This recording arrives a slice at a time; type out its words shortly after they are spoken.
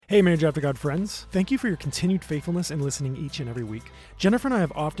Hey, Marriage After God friends. Thank you for your continued faithfulness in listening each and every week. Jennifer and I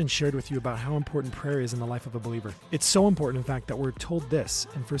have often shared with you about how important prayer is in the life of a believer. It's so important, in fact, that we're told this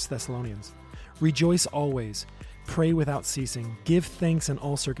in 1 Thessalonians. Rejoice always, pray without ceasing, give thanks in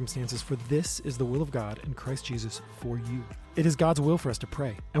all circumstances, for this is the will of God in Christ Jesus for you. It is God's will for us to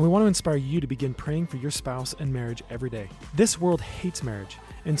pray, and we want to inspire you to begin praying for your spouse and marriage every day. This world hates marriage,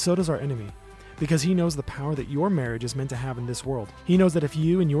 and so does our enemy, because he knows the power that your marriage is meant to have in this world. He knows that if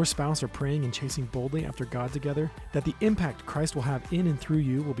you and your spouse are praying and chasing boldly after God together, that the impact Christ will have in and through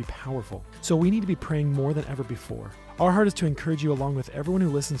you will be powerful. So we need to be praying more than ever before. Our heart is to encourage you, along with everyone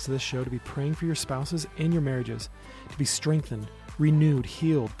who listens to this show, to be praying for your spouses and your marriages, to be strengthened, renewed,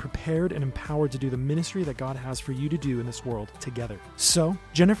 healed, prepared, and empowered to do the ministry that God has for you to do in this world together. So,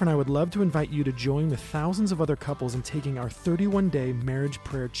 Jennifer and I would love to invite you to join the thousands of other couples in taking our 31-day marriage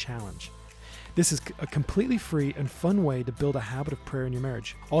prayer challenge. This is a completely free and fun way to build a habit of prayer in your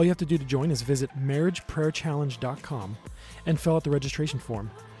marriage. All you have to do to join is visit marriageprayerchallenge.com and fill out the registration form.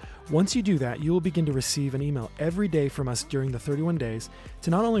 Once you do that, you will begin to receive an email every day from us during the 31 days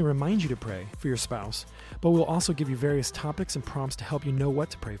to not only remind you to pray for your spouse, but we'll also give you various topics and prompts to help you know what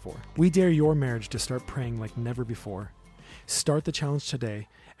to pray for. We dare your marriage to start praying like never before. Start the challenge today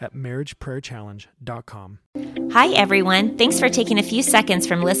at marriageprayerchallenge.com. Hi, everyone. Thanks for taking a few seconds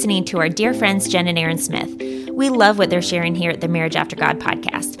from listening to our dear friends, Jen and Aaron Smith. We love what they're sharing here at the Marriage After God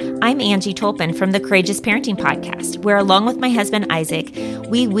podcast. I'm Angie Tolpin from the Courageous Parenting Podcast, where along with my husband, Isaac,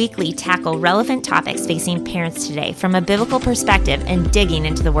 we weekly tackle relevant topics facing parents today from a biblical perspective and digging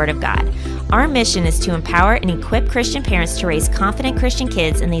into the Word of God. Our mission is to empower and equip Christian parents to raise confident Christian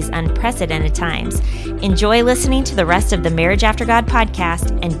kids in these unprecedented times. Enjoy listening to the rest of the Marriage After God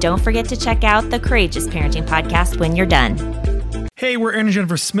podcast, and don't forget to check out the Courageous Parenting Podcast when you're done. Hey, we're Aaron and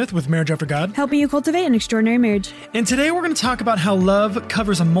Jennifer Smith with Marriage After God, helping you cultivate an extraordinary marriage. And today we're going to talk about how love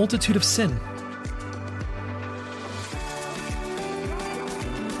covers a multitude of sin.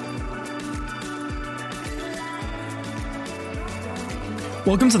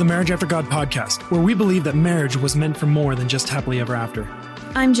 Welcome to the Marriage After God podcast, where we believe that marriage was meant for more than just happily ever after.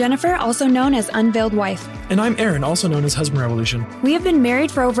 I'm Jennifer, also known as Unveiled Wife. And I'm Aaron, also known as Husband Revolution. We have been married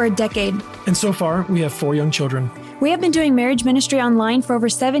for over a decade. And so far, we have 4 young children. We have been doing marriage ministry online for over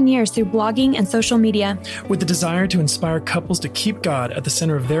 7 years through blogging and social media, with the desire to inspire couples to keep God at the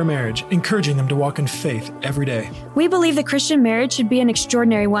center of their marriage, encouraging them to walk in faith every day. We believe the Christian marriage should be an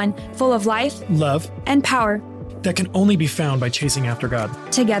extraordinary one, full of life, love, and power that can only be found by chasing after God.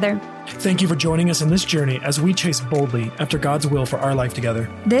 Together. Thank you for joining us in this journey as we chase boldly after God's will for our life together.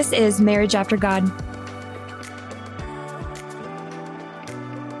 This is Marriage After God.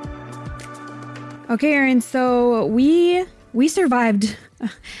 Okay, Aaron, so we survived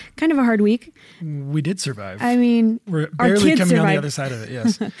kind of a hard week. We did survive. I mean, we're barely coming on the other side of it,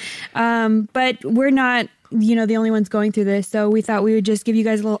 yes. But we're not, the only ones going through this. So we thought we would just give you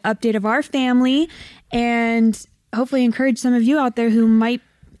guys a little update of our family and hopefully encourage some of you out there who might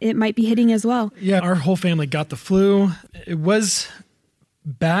be hitting as well. Yeah, our whole family got the flu. It was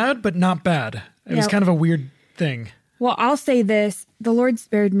bad, but not bad. It was kind of a weird thing. Well, I'll say this. The Lord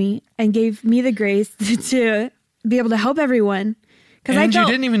spared me and gave me the grace to be able to help everyone. And you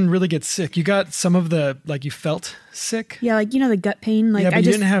didn't even really get sick. You got some of the, you felt sick. Yeah, the gut pain. But you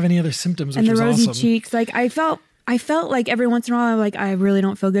didn't have any other symptoms, which was awesome. And the rosy cheeks. I felt like every once in a while, I really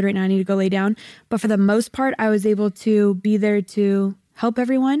don't feel good right now. I need to go lay down. But for the most part, I was able to be there to help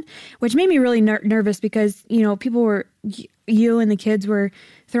everyone, which made me really nervous because, you and the kids were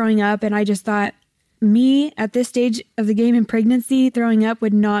throwing up. And I just thought, me at this stage of the game in pregnancy, throwing up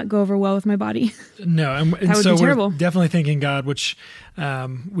would not go over well with my body. No. And so we're definitely thanking God, which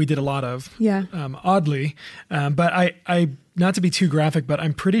we did a lot of, oddly. But I not to be too graphic, but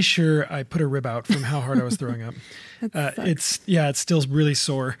I'm pretty sure I put a rib out from how hard I was throwing up. It's still really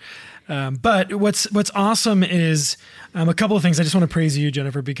sore. But what's awesome is a couple of things. I just want to praise you,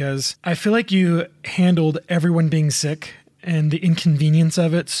 Jennifer, because I feel like you handled everyone being sick and the inconvenience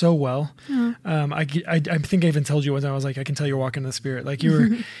of it so well. I think I even told you once, I was like, I can tell you're walking in the Spirit.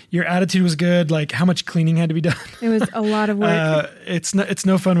 Your attitude was good. How much cleaning had to be done. It was a lot of work. It's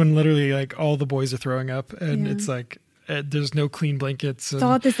no fun when literally all the boys are throwing up and it's there's no clean blankets. It's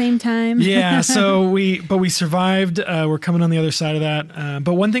all at the same time. Yeah. So we survived. We're coming on the other side of that.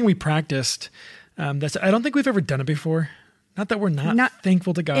 But one thing we practiced, I don't think we've ever done it before. Not that we're not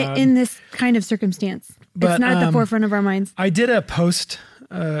thankful to God. In this kind of circumstance. But, it's not at the forefront of our minds. I did a post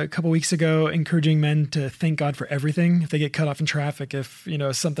a couple weeks ago encouraging men to thank God for everything. If they get cut off in traffic, if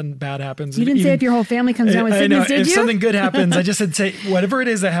something bad happens. You didn't say if your whole family comes down with sickness, did you? If something good happens, I just said, say whatever it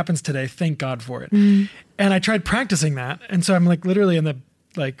is that happens today, thank God for it. And I tried practicing that. And so I'm literally in the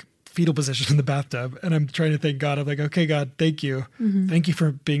like fetal position in the bathtub, and I'm trying to thank God. I'm like, okay, God, thank you. Thank you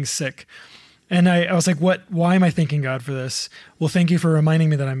for being sick. And I was like, why am I thanking God for this? Well, thank you for reminding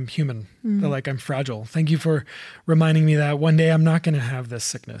me that I'm human, that like I'm fragile. Thank you for reminding me that one day I'm not going to have this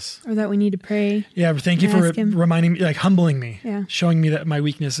sickness. Or that we need to pray. Yeah, thank you for reminding me, like humbling me, showing me that my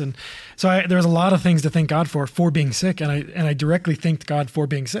weakness. And so there was a lot of things to thank God for being sick. And I directly thanked God for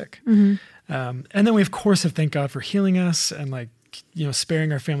being sick. And then we of course have thanked God for healing us and like,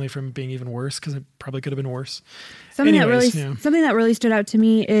 sparing our family from being even worse, because it probably could have been worse. Something that really stood out to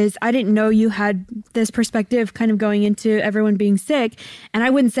me is I didn't know you had this perspective kind of going into everyone being sick. And I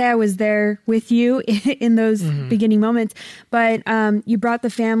wouldn't say I was there with you in those beginning moments, but you brought the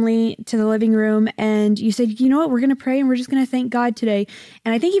family to the living room and you said, you know what, we're going to pray and we're just going to thank God today.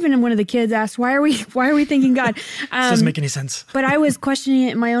 And I think even one of the kids asked, why are we thanking God? This doesn't make any sense. But I was questioning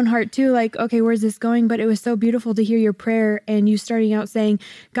it in my own heart too, like, okay, where's this going? But it was so beautiful to hear your prayer and you starting out saying,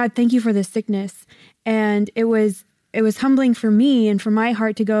 God, thank you for this sickness. And it was humbling for me and for my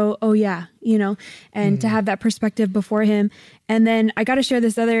heart to go, oh yeah, and to have that perspective before him. And then I got to share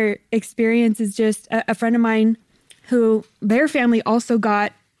this other experience is just a friend of mine who their family also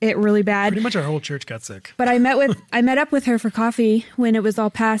got it really bad. Pretty much our whole church got sick. But I met up with her for coffee when it was all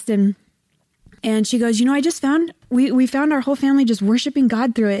past and she goes, I just found, we found our whole family just worshiping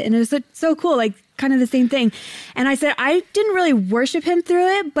God through it. And it was so cool, like kind of the same thing. And I said, I didn't really worship him through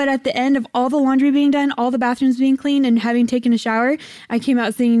it, but at the end of all the laundry being done, all the bathrooms being cleaned and having taken a shower, I came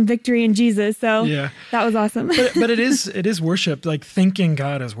out singing Victory in Jesus. So that was awesome. But it is worship, like thanking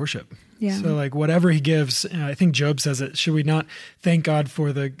God as worship. Yeah. So like whatever he gives, I think Job says it, should we not thank God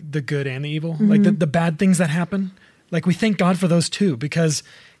for the good and the evil? Like the bad things that happen? Like we thank God for those too, because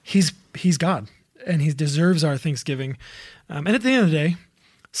he's God and he deserves our thanksgiving. And at the end of the day,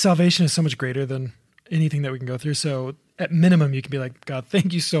 salvation is so much greater than anything that we can go through. So at minimum, you can be like, God,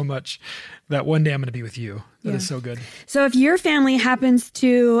 thank you so much that one day I'm going to be with you. That is so good. So if your family happens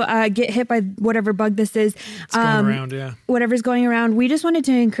to get hit by whatever bug this is, it's going around, whatever's going around, we just wanted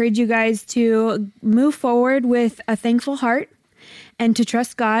to encourage you guys to move forward with a thankful heart and to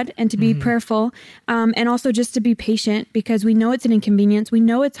trust God and to be prayerful, and also just to be patient, because we know it's an inconvenience. We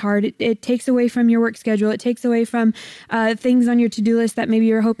know it's hard. It takes away from your work schedule. It takes away from things on your to-do list that maybe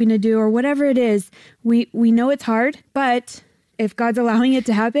you're hoping to do or whatever it is. We know it's hard, but if God's allowing it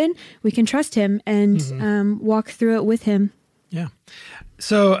to happen, we can trust him and walk through it with him. Yeah.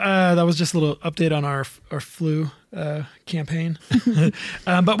 So that was just a little update on our flu campaign.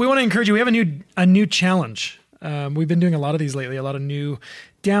 But we want to encourage you. We have a new challenge. We've been doing a lot of these lately, a lot of new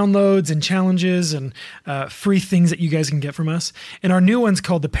downloads and challenges and free things that you guys can get from us. And our new one's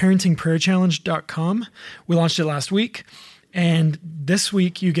called the parentingprayerchallenge.com. We launched it last week. And this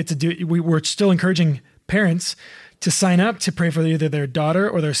week you get to do, we're still encouraging parents to sign up to pray for either their daughter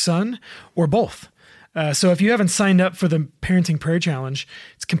or their son or both. So if you haven't signed up for the Parenting Prayer Challenge,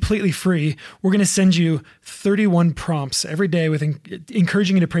 it's completely free. We're going to send you 31 prompts every day with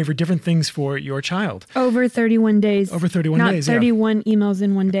encouraging you to pray for different things for your child. Over 31 days. Over 31 days, Not 31 emails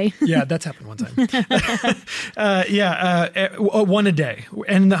in one day. Yeah, that's happened one time. One a day.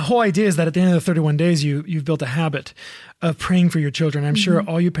 And the whole idea is that at the end of the 31 days, you've built a habit of praying for your children. I'm sure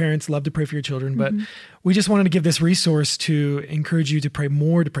all you parents love to pray for your children, but we just wanted to give this resource to encourage you to pray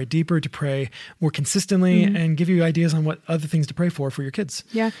more, to pray deeper, to pray more consistently, and give you ideas on what other things to pray for your kids.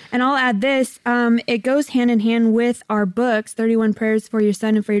 Yeah. And I'll add this. It goes hand in hand with our books, 31 Prayers for Your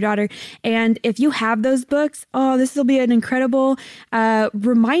Son and for Your Daughter. And if you have those books, this will be an incredible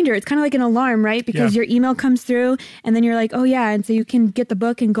reminder. It's kind of like an alarm, right? Because your email comes through and then you're like, oh yeah. And so you can get the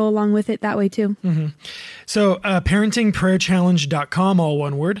book and go along with it that way too. So parentingprayerchallenge.com, all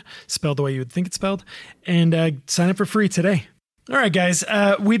one word, spelled the way you would think it's spelled, and sign up for free today. All right, guys,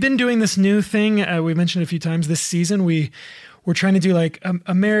 we've been doing this new thing. We mentioned a few times this season. We're trying to do like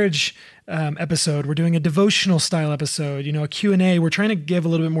a marriage episode. We're doing a devotional style episode, a Q&A. We're trying to give a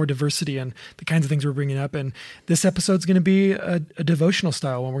little bit more diversity in the kinds of things we're bringing up. And this episode's going to be a devotional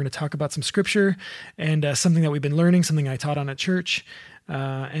style one. We're going to talk about some scripture and something that we've been learning, something I taught on at church.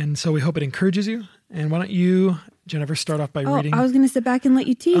 And so we hope it encourages you. And why don't you, Jennifer, start off by reading? I was going to sit back and let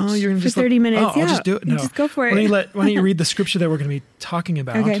you teach for 30 minutes. I'll just do it. No. Just go for it. Why don't you read the scripture that we're going to be talking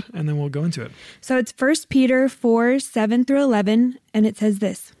about, and then we'll go into it. So it's 1 Peter 4, 7 through 11, and it says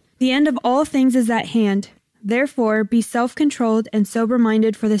this: "The end of all things is at hand. Therefore, be self-controlled and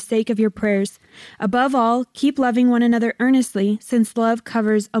sober-minded for the sake of your prayers. Above all, keep loving one another earnestly, since love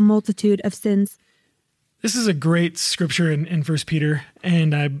covers a multitude of sins." This is a great scripture in 1 Peter,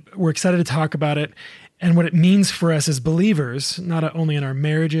 and we're excited to talk about it and what it means for us as believers, not only in our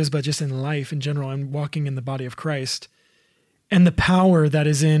marriages, but just in life in general and walking in the body of Christ. and the power that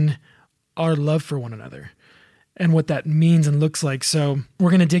is in our love for one another and what that means and looks like. So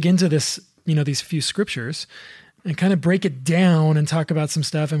we're going to dig into this, these few scriptures and kind of break it down and talk about some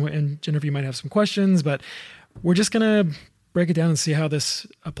stuff. And Jennifer, you might have some questions, but we're just going to break it down and see how this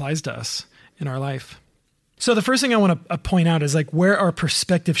applies to us in our life. So the first thing I want to point out is like where our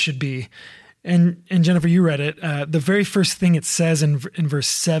perspective should be. And Jennifer, you read it. The very first thing it says in verse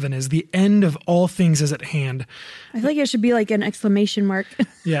 7 is the end of all things is at hand. I feel like it should be like an exclamation mark.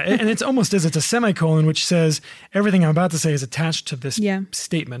 Yeah, and it's almost as it's a semicolon, which says everything I'm about to say is attached to this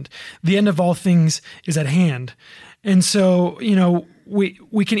statement. The end of all things is at hand. And so,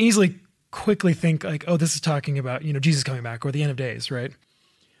 we can easily quickly think like, oh, this is talking about, Jesus coming back or the end of days, right?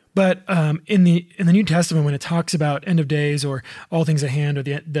 But in the New Testament, when it talks about end of days or all things at hand or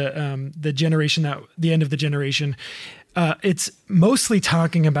the generation the end of the generation, it's mostly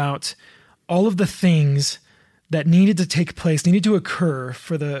talking about all of the things that needed to take place, needed to occur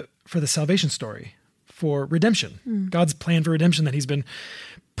for the salvation story, for redemption, God's plan for redemption that He's been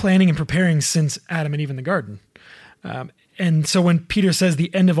planning and preparing since Adam and Eve in the garden. And so when Peter says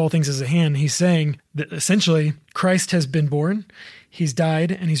the end of all things is at hand, he's saying that essentially Christ has been born, He's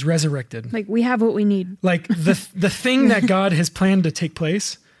died, and He's resurrected. Like we have what we need. Like the thing that God has planned to take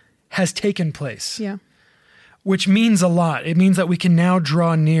place has taken place. Yeah. Which means a lot. It means that we can now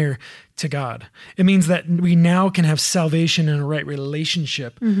draw near to God. It means that we now can have salvation and a right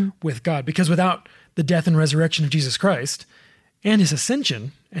relationship with God. Because without the death and resurrection of Jesus Christ and His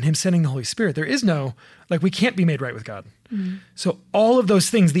ascension and Him sending the Holy Spirit, there is no, we can't be made right with God. So all of those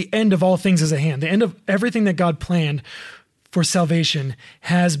things, the end of all things is at hand. The end of everything that God planned for salvation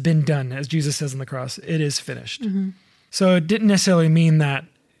has been done. As Jesus says on the cross, it is finished. So it didn't necessarily mean that,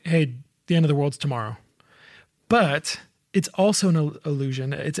 hey, the end of the world's tomorrow. But it's also an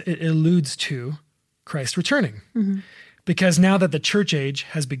illusion. It alludes to Christ returning. Because now that the church age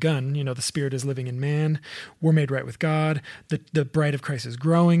has begun, the Spirit is living in man, we're made right with God, the bride of Christ is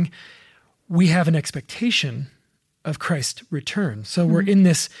growing, we have an expectation of Christ's return. So we're in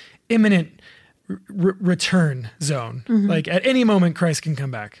this imminent return zone. Like at any moment, Christ can come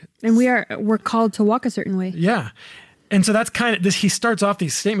back. And we're called to walk a certain way. Yeah. And so that's kind of this. He starts off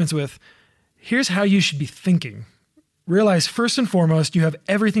these statements with, here's how you should be thinking. Realize first and foremost, you have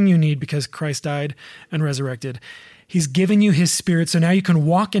everything you need because Christ died and resurrected. He's given you His Spirit, so now you can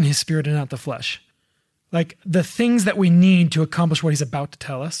walk in His Spirit and not the flesh. Like the things that we need to accomplish what He's about to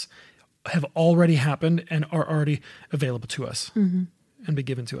tell us have already happened and are already available to us and be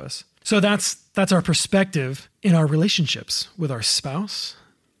given to us. So that's our perspective in our relationships with our spouse,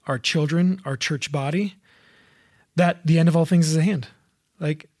 our children, our church body, that the end of all things is at hand.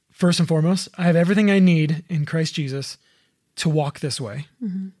 Like first and foremost, I have everything I need in Christ Jesus to walk this way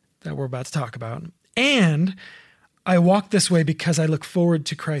that we're about to talk about. And I walk this way because I look forward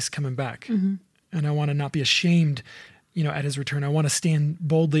to Christ coming back. And I want to not be ashamed, at His return. I want to stand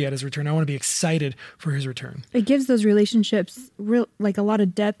boldly at His return. I want to be excited for His return. It gives those relationships a lot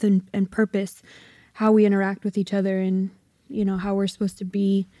of depth and purpose, how we interact with each other and, how we're supposed to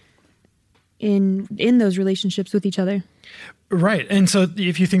be in those relationships with each other. Right. And so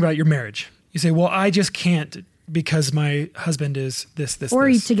if you think about your marriage, you say, well, I just can't because my husband is this.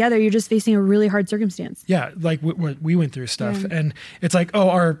 Or together, you're just facing a really hard circumstance. Yeah, like we went through stuff. Yeah. And it's like, oh,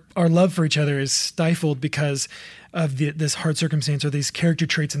 our love for each other is stifled because of this hard circumstance or these character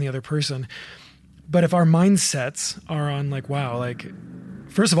traits in the other person. But if our mindsets are on wow,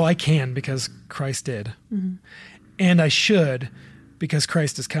 first of all, I can because Christ did. And I should because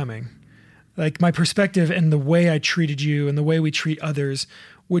Christ is coming. My perspective and the way I treated you and the way we treat others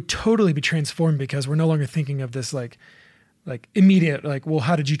would totally be transformed because we're no longer thinking of this immediate, well,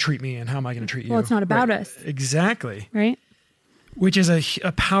 how did you treat me and how am I going to treat you? Well, it's not about us. Exactly. Right. Which is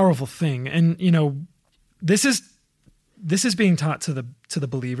a powerful thing. And, this is being taught to the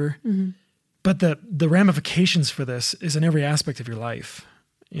believer, but the ramifications for this is in every aspect of your life,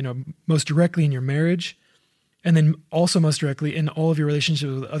 most directly in your marriage, and then also most directly in all of your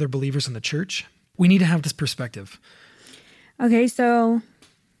relationships with other believers in the church. We need to have this perspective. Okay, so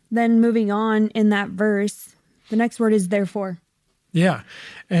then moving on in that verse, the next word is therefore. Yeah.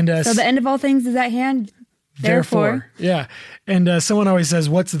 And so the end of all things is at hand. Therefore. Yeah. And someone always says,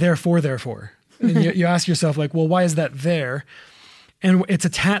 what's therefore? And you ask yourself, well, why is that there? And it's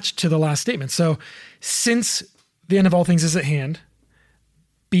attached to the last statement. So since the end of all things is at hand,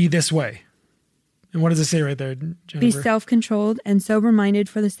 be this way. And what does it say right there, Jennifer? Be self-controlled and sober-minded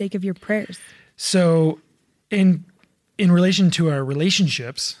for the sake of your prayers. So in relation to our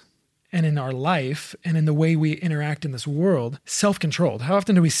relationships and in our life and in the way we interact in this world, self-controlled. How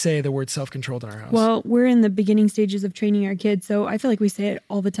often do we say the word self-controlled in our house? Well, we're in the beginning stages of training our kids, so I feel like we say it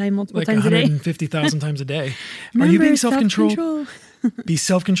all the time, multiple like times a day. 150,000 times a day. Remember, are you being self-controlled? self-control. Be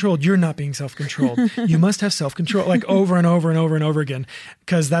self-controlled. You're not being self-controlled. You must have self-control, like over and over and over and over again.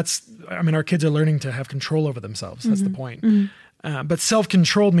 Because our kids are learning to have control over themselves. That's the point. But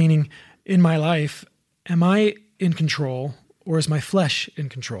self-controlled meaning in my life, am I in control or is my flesh in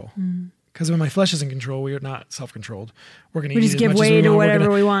control? Because when my flesh is in control, we are not self-controlled. We're going to just give way to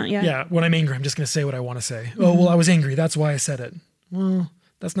whatever we want. Yeah. Yeah. When I'm angry, I'm just going to say what I want to say. Oh, well, I was angry. That's why I said it. Well,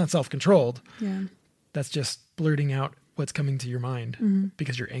 that's not self-controlled. Yeah. That's just blurting out what's coming to your mind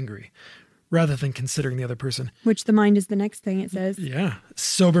because you're angry rather than considering the other person. Which the mind is the next thing it says. Yeah.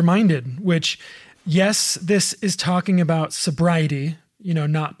 Sober-minded, which, yes, this is talking about sobriety,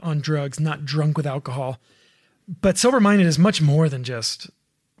 not on drugs, not drunk with alcohol. But sober-minded is much more than just,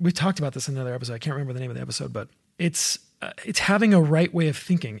 we talked about this in another episode. I can't remember the name of the episode, but it's having a right way of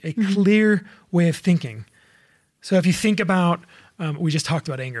thinking, a clear way of thinking. So if you think about, we just talked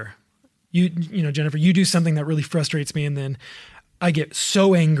about anger. You Jennifer, you do something that really frustrates me and then I get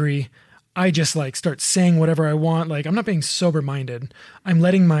so angry. I just start saying whatever I want. I'm not being sober-minded. I'm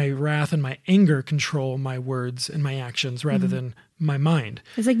letting my wrath and my anger control my words and my actions rather than my mind.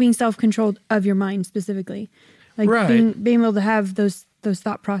 It's like being self-controlled of your mind specifically. Right. Being able to have those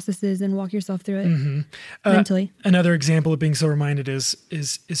thought processes and walk yourself through it mentally. Another example of being sober-minded is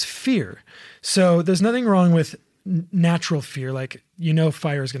fear. So there's nothing wrong with natural fear.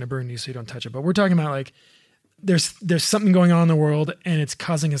 Fire is going to burn you, so you don't touch it. But we're talking about there's something going on in the world and it's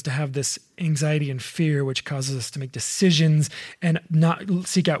causing us to have this anxiety and fear, which causes us to make decisions and not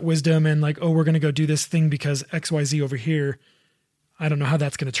seek out wisdom and we're going to go do this thing because XYZ over here, I don't know how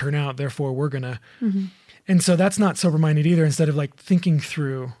that's going to turn out. Therefore we're going to, and so that's not sober-minded either. Instead of thinking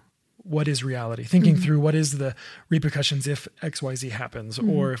through what is reality, thinking through what is the repercussions if XYZ happens,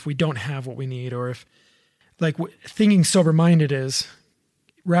 or if we don't have what we need, or if thinking sober-minded is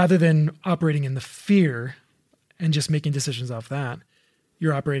rather than operating in the fear and just making decisions off that,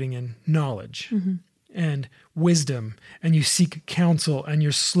 you're operating in knowledge and wisdom, and you seek counsel, and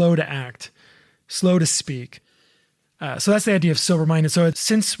you're slow to act, slow to speak. So that's the idea of sober-minded. So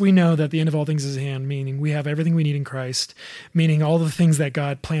since we know that the end of all things is at hand, meaning we have everything we need in Christ, meaning all the things that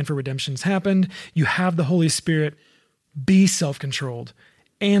God planned for redemption has happened, you have the Holy Spirit, be self-controlled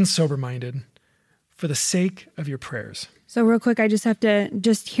and sober-minded for the sake of your prayers. So real quick, I just have to,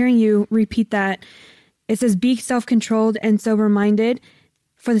 hearing you repeat that, it says be self-controlled and sober-minded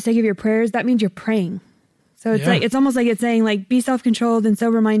for the sake of your prayers. That means you're praying. So it's it's almost like it's saying be self-controlled and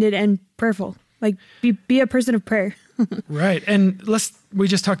sober-minded and prayerful. Be a person of prayer. Right. And we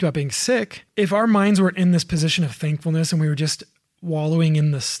just talked about being sick. If our minds were in this position of thankfulness and we were just wallowing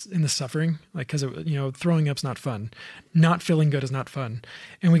in the suffering, because throwing up's not fun, not feeling good is not fun,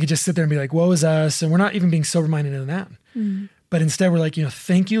 and we could just sit there and be like, woe is us, and we're not even being sober-minded in that. But instead we're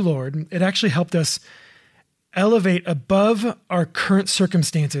thank you, Lord. It actually helped us elevate above our current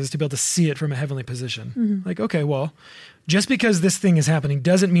circumstances to be able to see it from a heavenly position. Okay, well, just because this thing is happening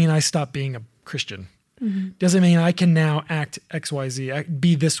doesn't mean I stop being a Christian. Doesn't mean I can now act XYZ,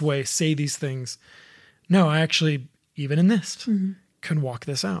 be this way, say these things. No, I actually, even in this, can walk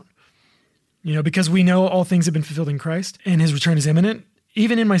this out. Because we know all things have been fulfilled in Christ and his return is imminent.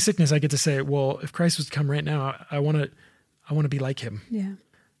 Even in my sickness, I get to say, well, if Christ was to come right now, I want to be like him. Yeah.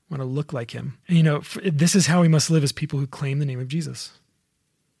 I want to look like him. And, this is how we must live as people who claim the name of Jesus.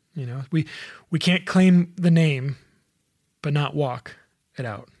 We can't claim the name, but not walk it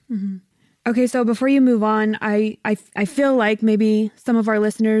out. Okay, so before you move on, I feel like maybe some of our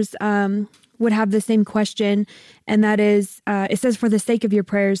listeners would have the same question, and that is, it says for the sake of your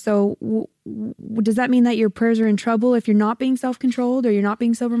prayers. So does that mean that your prayers are in trouble if you're not being self-controlled or you're not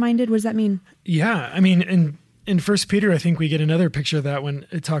being sober-minded? What does that mean? Yeah, in 1 Peter, I think we get another picture of that when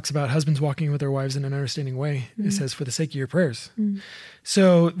it talks about husbands walking with their wives in an understanding way. It says, for the sake of your prayers.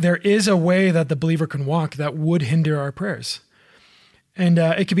 So there is a way that the believer can walk that would hinder our prayers. And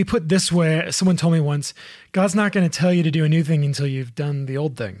it could be put this way. Someone told me once, God's not going to tell you to do a new thing until you've done the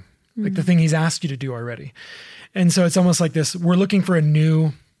old thing, the thing he's asked you to do already. And so it's almost like this, we're looking for a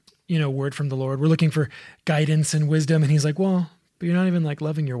new, word from the Lord. We're looking for guidance and wisdom. And he's like, well, but you're not even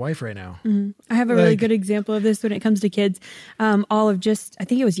loving your wife right now. I have a really good example of this when it comes to kids. I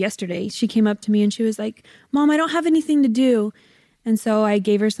think it was yesterday, she came up to me and she was like, Mom, I don't have anything to do. And so I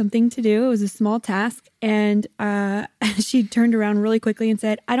gave her something to do. It was a small task. And she turned around really quickly and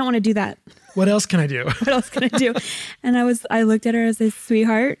said, I don't want to do that. What else can I do? What else can I do? And I looked at her as a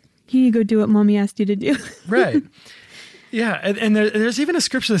sweetheart. You need to go do what Mommy asked you to do. Right. Yeah. And there's even a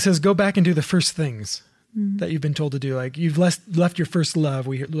scripture that says, go back and do the first things that you've been told to do. Like you've left your first love.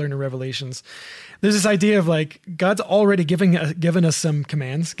 We learn in Revelations. There's this idea of like, God's already given us some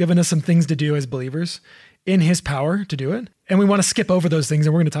commands, given us some things to do as believers in his power to do it. And we want to skip over those things.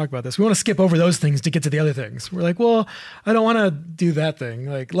 And we're going to talk about this. We want to skip over those things to get to the other things. We're like, well, I don't want to do that thing.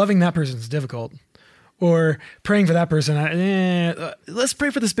 Like loving that person is difficult, or praying for that person. Let's pray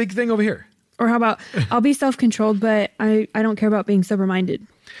for this big thing over here. Or how about I'll be self-controlled, but I don't care about being sober-minded.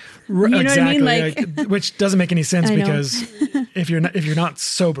 You know exactly. what I mean? Like, which doesn't make any sense because if you're not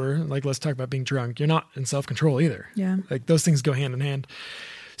sober, like let's talk about being drunk, you're not in self-control either. Yeah. Like those things go hand in hand.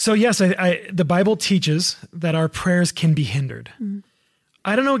 So yes, the Bible teaches that our prayers can be hindered.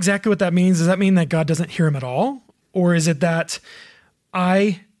 I don't know exactly what that means. Does that mean that God doesn't hear them at all? Or is it that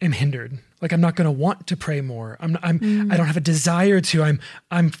I am hindered? Like I'm not going to want to pray more. I don't have a desire to,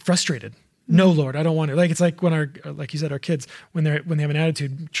 I'm frustrated. No, Lord, I don't want to. Like, it's like when like you said, our kids, when they have an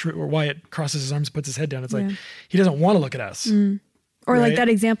attitude, or Wyatt crosses his arms, puts his head down. It's like, he doesn't want to look at us. Or right? Like that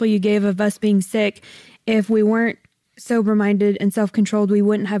example you gave of us being sick. If we weren't sober-minded and self-controlled, we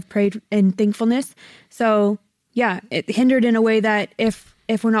wouldn't have prayed in thankfulness. So yeah, it hindered in a way that if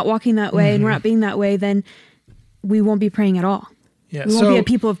we're not walking that way and we're not being that way, then we won't be praying at all. Yeah, we won't be a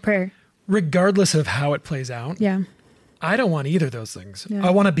people of prayer. Regardless of how it plays out. Yeah. I don't want either of those things. Yeah.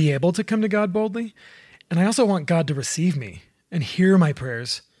 I want to be able to come to God boldly, and I also want God to receive me and hear my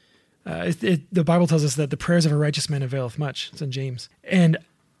prayers. The Bible tells us that the prayers of a righteous man availeth much. It's in James. And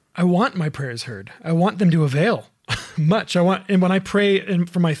I want my prayers heard. I want them to avail much. And when I pray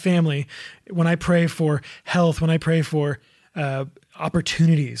for my family, when I pray for health, when I pray for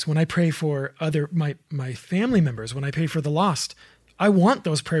opportunities, when I pray for my family members, when I pray for the lost, I want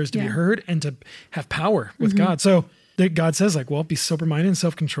those prayers to be heard and to have power with God. So God says like, well, be sober-minded and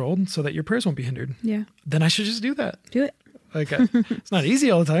self-controlled so that your prayers won't be hindered. Yeah. Then I should just do that. Do it. Like it's not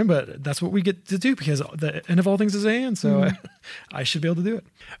easy all the time, but that's what we get to do because the end of all things is a end. So I should be able to do it.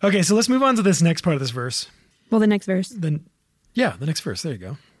 Okay. So let's move on to this next part of this verse. Well, the next verse. The next verse. There you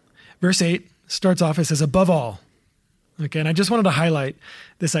go. Verse 8 starts off, it says, above all. Okay. And I just wanted to highlight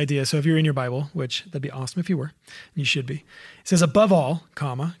this idea. So if you're in your Bible, which that'd be awesome if you were, you should be. It says, above all,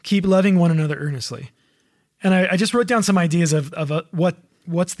 comma, keep loving one another earnestly. And I just wrote down some ideas of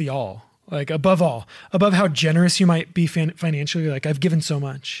what's the all, like above all, above how generous you might be financially. Like I've given so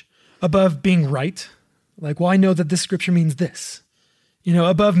much, above being right. Like, well, I know that this scripture means this,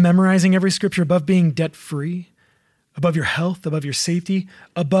 above memorizing every scripture, above being debt free, above your health, above your safety,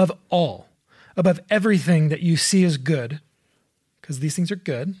 above all, above everything that you see as good, because these things are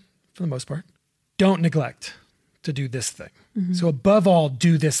good for the most part. Don't neglect to do this thing. So above all,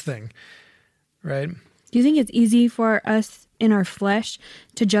 do this thing, right? Do you think it's easy for us in our flesh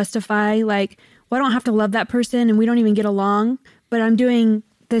to justify like, well, I don't have to love that person and we don't even get along, but I'm doing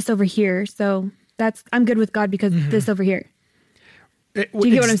this over here. So I'm good with God because this over here. Do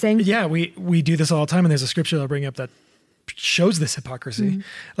you get what I'm saying? Yeah, we do this all the time. And there's a scripture I'll bring up that shows this hypocrisy.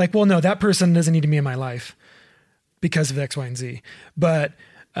 Like, well, no, that person doesn't need to be in my life because of X, Y, and Z. But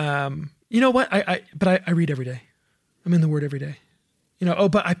you know what? I read every day. I'm in the Word every day.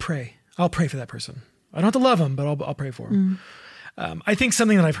 But I pray. I'll pray for that person. I don't have to love them, but I'll pray for them. I think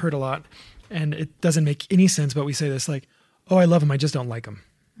something that I've heard a lot, and it doesn't make any sense, but we say this like, oh, I love them, I just don't like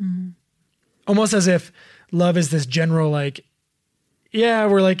them. Almost as if love is this general like, yeah,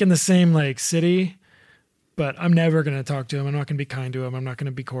 we're like in the same like city, but I'm never going to talk to them. I'm not going to be kind to them. I'm not going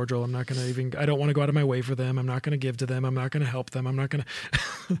to be cordial. I don't want to go out of my way for them. I'm not going to give to them. I'm not going to help them. I'm not going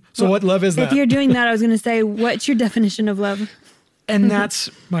to. So what love is that? If you're doing that, I was going to say, what's your definition of love? And that's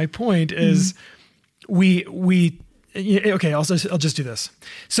my point is okay, I'll just do this.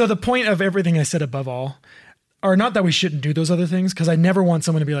 So the point of everything I said above all are not that we shouldn't do those other things, because I never want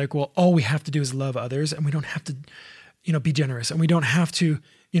someone to be like, well, all we have to do is love others and we don't have to, be generous, and we don't have to,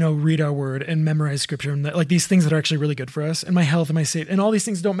 read our word and memorize scripture and like these things that are actually really good for us and my health and my safety and all these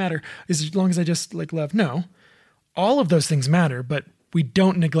things don't matter as long as I just like love. No, all of those things matter, but we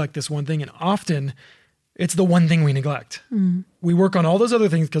don't neglect this one thing. And often it's the one thing we neglect. We work on all those other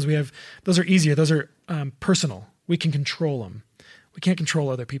things because those are easier. Those are personal. We can control them. We can't control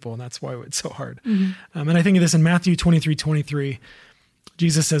other people. And that's why it's so hard. And I think of this in Matthew 23:23.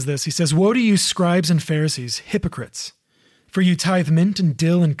 Jesus says this, he says, woe to you scribes and Pharisees, hypocrites, for you tithe mint and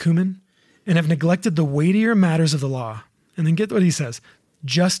dill and cumin and have neglected the weightier matters of the law. And then get what he says,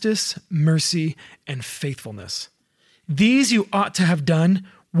 justice, mercy, and faithfulness. These you ought to have done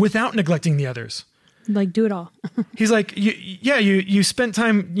without neglecting the others. Like, do it all. He's like, you spent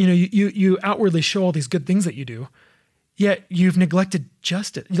time, you outwardly show all these good things that you do. yet you've neglected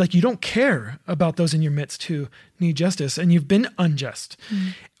justice. Like you don't care about those in your midst who need justice, and you've been unjust.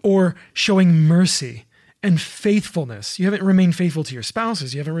 Or showing mercy and faithfulness. You haven't remained faithful to your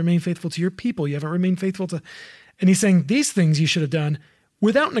spouses. You haven't remained faithful to your people. You haven't remained faithful to, and he's saying these things you should have done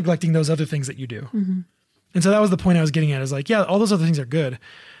without neglecting those other things that you do. And so that was the point I was getting at, is like, yeah, all those other things are good,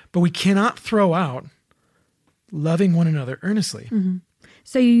 but we cannot throw out loving one another earnestly.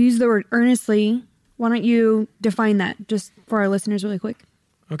 So you use the word earnestly. Why don't you define that just for our listeners really quick?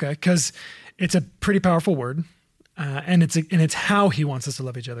 Okay. Because it's a pretty powerful word. And it's how he wants us to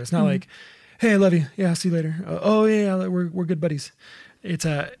love each other. It's not like, hey, I love you. Yeah, see you later. Oh yeah, we're good buddies. It's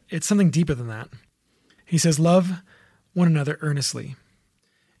something deeper than that. He says, love one another earnestly.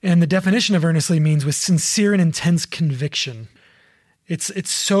 And the definition of earnestly means with sincere and intense conviction.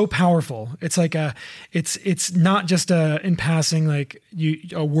 It's so powerful. It's like it's not just in passing, like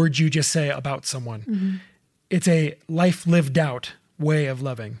a word you just say about someone. It's a life lived out way of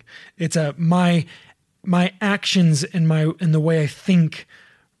loving. It's my actions and the way I think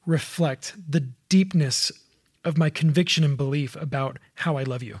reflect the deepness of my conviction and belief about how I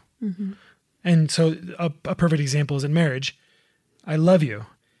love you. And so a perfect example is in marriage. I love you.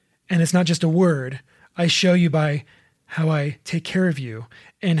 And it's not just a word. I show you by how I take care of you,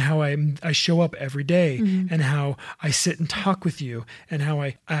 and how I show up every day, and how I sit and talk with you, and how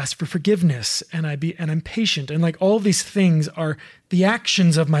I ask for forgiveness, and I'm patient, and like all of these things are the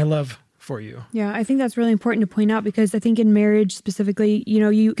actions of my love for you. Yeah, I think that's really important to point out, because I think in marriage specifically,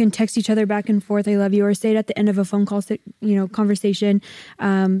 you can text each other back and forth, I love you, or say it at the end of a phone call, conversation,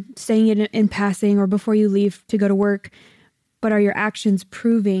 saying it in passing or before you leave to go to work. But are your actions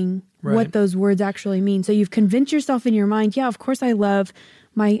proving what those words actually mean? So you've convinced yourself in your mind, yeah, of course I love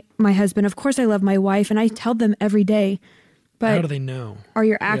my husband. Of course I love my wife. And I tell them every day. But how do they know? Are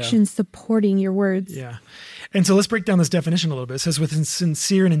your actions supporting your words? Yeah. And so let's break down this definition a little bit. It says with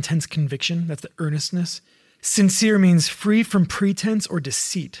sincere and intense conviction, that's the earnestness. Sincere means free from pretense or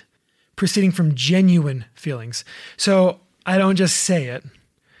deceit, proceeding from genuine feelings. So I don't just say it.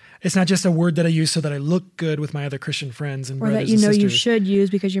 It's not just a word that I use so that I look good with my other Christian friends and brothers and sisters. Or that you should use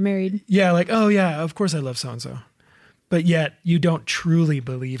because you're married. Yeah, like, oh yeah, of course I love so-and-so. But yet you don't truly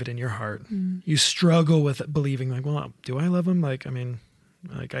believe it in your heart. You struggle with believing like, well, do I love him? Like, I mean,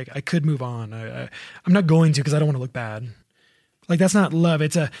 like I could move on. I'm not going to because I don't want to look bad. Like that's not love.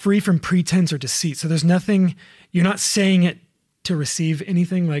 It's a free from pretense or deceit. So there's nothing, you're not saying it to receive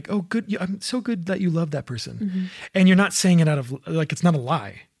anything like, oh good, I'm so good that you love that person. And you're not saying it out of, like, it's not a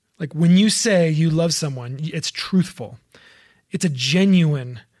lie. Like when you say you love someone, it's truthful. It's a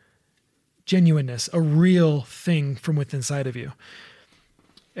genuineness, a real thing from within inside of you.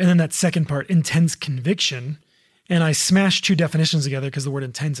 And then that second part, intense conviction. And I smashed two definitions together because the word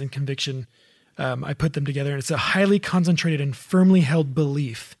intense and conviction, I put them together. And it's a highly concentrated and firmly held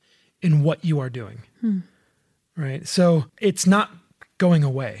belief in what you are doing. Right? So it's not going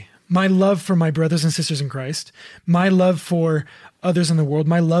away. My love for my brothers and sisters in Christ, my love for others in the world,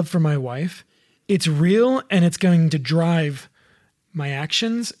 my love for my wife, it's real, and it's going to drive my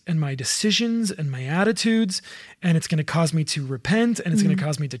actions and my decisions and my attitudes, and it's going to cause me to repent, and it's going to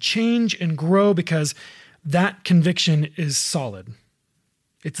cause me to change and grow because that conviction is solid.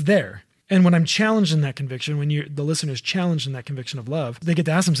 It's there. And when I'm challenged in that conviction, when the listener is challenged in that conviction of love, they get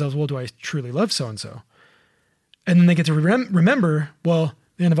to ask themselves, well, do I truly love so-and-so? And then they get to remember, well,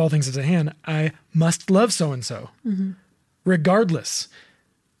 the end of all things is at hand. I must love so-and-so, regardless,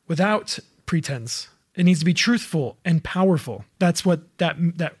 without pretense. It needs to be truthful and powerful. That's what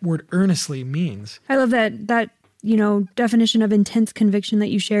that word earnestly means. I love that definition of intense conviction that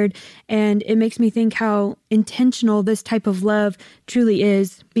you shared. And it makes me think how intentional this type of love truly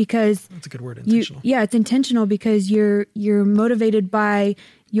is, because that's a good word, intentional. It's intentional because you're motivated by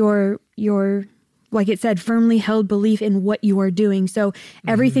your like it said, firmly held belief in what you are doing. So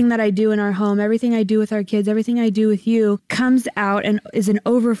everything that I do in our home, everything I do with our kids, everything I do with you comes out and is an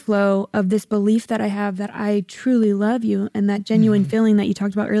overflow of this belief that I have that I truly love you, and that genuine feeling that you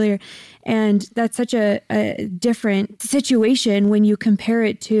talked about earlier. And that's such a different situation when you compare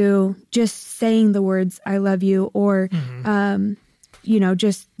it to just saying the words, I love you, or,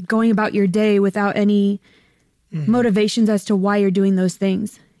 just going about your day without any motivations as to why you're doing those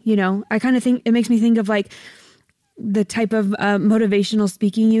things. I kind of think it makes me think of like the type of motivational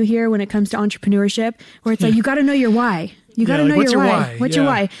speaking you hear when it comes to entrepreneurship, where it's like, you got to know your why. You got to know your why. What's your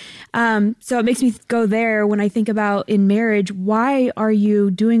why? So it makes me go there when I think about in marriage, why are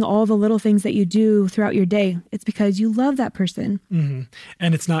you doing all the little things that you do throughout your day? It's because you love that person. And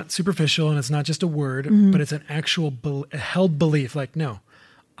it's not superficial, and it's not just a word, but it's an actual held belief. Like, no,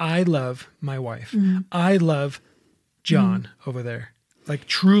 I love my wife. I love John over there. Like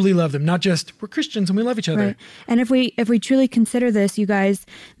truly love them, not just we're Christians and we love each other. Right. And if we truly consider this, you guys,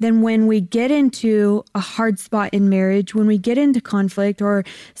 then when we get into a hard spot in marriage, when we get into conflict or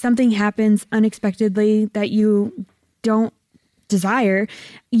something happens unexpectedly that you don't desire,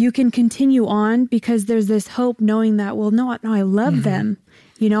 you can continue on because there's this hope knowing that, well, no, I love them.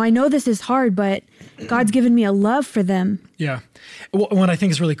 You know, I know this is hard, but God's given me a love for them. Yeah. What I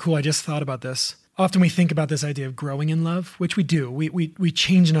think is really cool, I just thought about this. Often we think about this idea of growing in love, which we do. We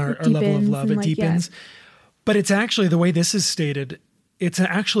change in our level of love. It deepens. Yeah. But it's actually, the way this is stated, it's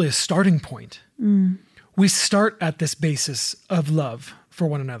actually a starting point. We start at this basis of love for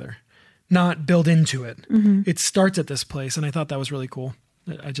one another, not build into it. It starts at this place. And I thought that was really cool.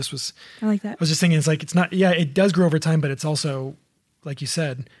 I like that. I was just thinking, it's like, it's not, it does grow over time, but it's also, like you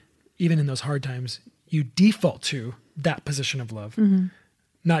said, even in those hard times, you default to that position of love.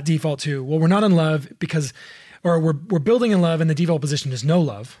 Not default to, well, we're not in love because, or we're building in love and the default position is no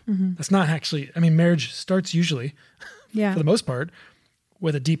love. That's not actually, I mean, marriage starts usually, for the most part,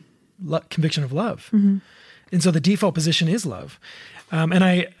 with a deep conviction of love. And so the default position is love. And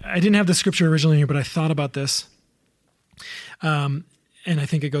I didn't have the scripture originally here, but I thought about this. And I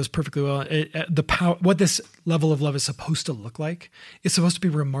think it goes perfectly well. The power, what this level of love is supposed to look like, it's supposed to be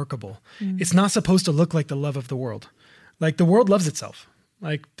remarkable. It's not supposed to look like the love of the world. Like the world loves itself.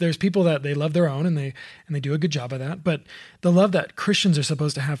 Like there's people that they love their own and they do a good job of that. But the love that Christians are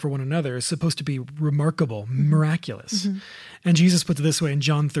supposed to have for one another is supposed to be remarkable, miraculous. And Jesus puts it this way in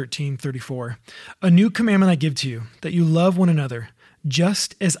John 13:34. A new commandment I give to you, that you love one another,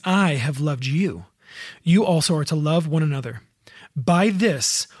 just as I have loved you. You also are to love one another. By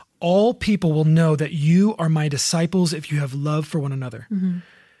this, all people will know that you are my disciples if you have love for one another.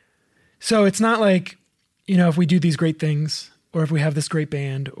 So it's not like, you know, if we do these great things, or if we have this great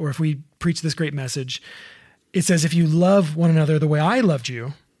band, or if we preach this great message, it says, if you love one another the way I loved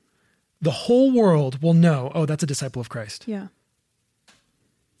you, the whole world will know, oh, that's a disciple of Christ. Yeah.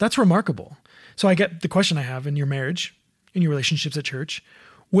 That's remarkable. So I get the question I have in your marriage, in your relationships at church,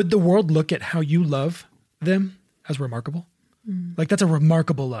 would the world look at how you love them as remarkable? Like that's a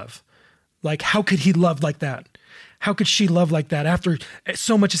remarkable love. Like how could he love like that? How could she love like that after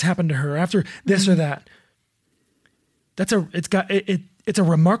so much has happened to her, after this or that? It's a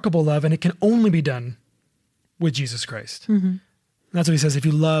remarkable love, and it can only be done with Jesus Christ. And that's what he says, if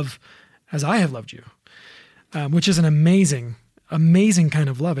you love as I have loved you, which is an amazing, amazing kind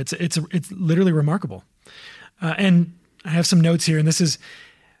of love. It's literally remarkable. And I have some notes here, and this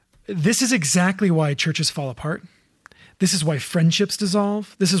is exactly why churches fall apart. This is why friendships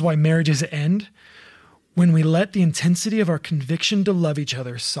dissolve. This is why marriages end, when we let the intensity of our conviction to love each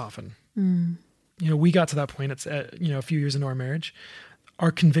other soften. You know, we got to that point, it's a few years into our marriage,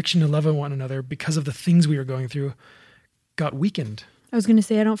 our conviction to love one another because of the things we were going through got weakened. I was going to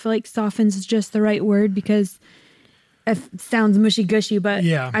say, I don't feel like softens is just the right word because it sounds mushy-gushy, but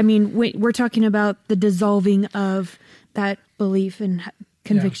I mean, we're talking about the dissolving of that belief and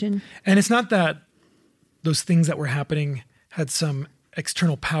conviction. Yeah. And it's not that those things that were happening had some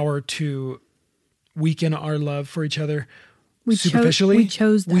external power to weaken our love for each other superficially. We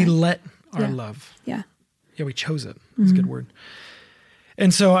chose that. We let our love. Yeah, we chose it. That's a good word.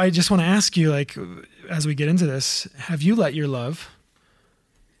 And so I just want to ask you, like, as we get into this, have you let your love,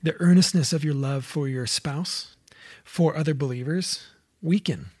 the earnestness of your love for your spouse, for other believers,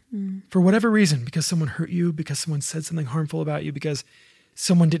 weaken for whatever reason? Because someone hurt you, because someone said something harmful about you, because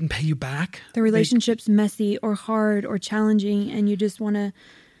someone didn't pay you back. The relationship's messy or hard or challenging, and you just want to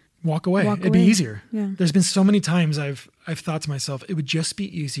walk away. It'd be easier. Yeah. There's been so many times I've thought to myself, it would just be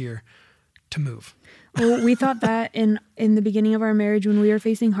easier to move. Well, we thought that in the beginning of our marriage when we were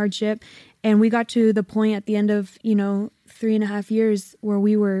facing hardship, and we got to the point at the end of 3.5 years where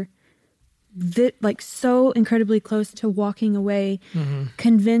we were so incredibly close to walking away,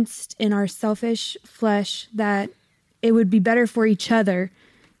 convinced in our selfish flesh that it would be better for each other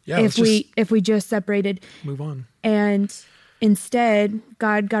if we just separated. Move on. And instead,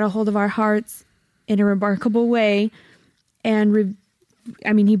 God got a hold of our hearts in a remarkable way, and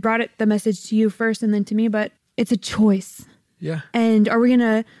he brought the message to you first and then to me, but it's a choice. Yeah. And are we going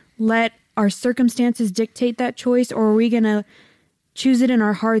to let our circumstances dictate that choice, or are we going to choose it in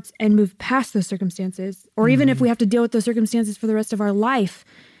our hearts and move past those circumstances? Or even if we have to deal with those circumstances for the rest of our life.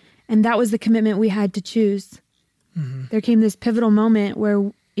 And that was the commitment we had to choose. There came this pivotal moment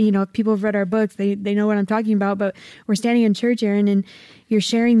where, if people have read our books, they know what I'm talking about, but we're standing in church, Aaron, and you're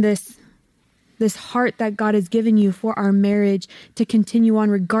sharing this heart that God has given you for our marriage to continue on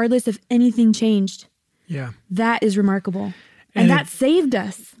regardless if anything changed. Yeah. That is remarkable. And that saved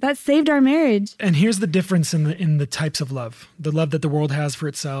us. That saved our marriage. And here's the difference in the types of love. The love that the world has for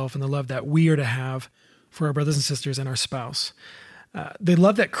itself and the love that we are to have for our brothers and sisters and our spouse. The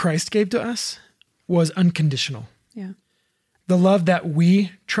love that Christ gave to us was unconditional. Yeah. The love that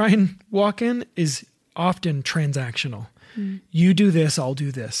we try and walk in is often transactional. You do this, I'll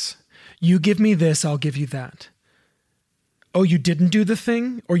do this. You give me this, I'll give you that. Oh, you didn't do the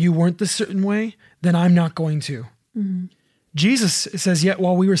thing, or you weren't this certain way, then I'm not going to. Jesus says, yet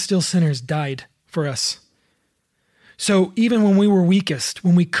while we were still sinners, died for us. So even when we were weakest,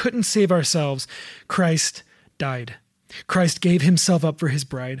 when we couldn't save ourselves, Christ died. Christ gave himself up for his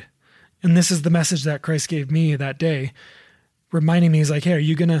bride. And this is the message that Christ gave me that day, reminding me, he's like, hey, are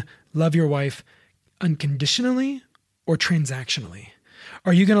you going to love your wife unconditionally or transactionally?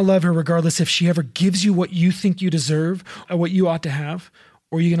 Are you going to love her regardless if she ever gives you what you think you deserve or what you ought to have?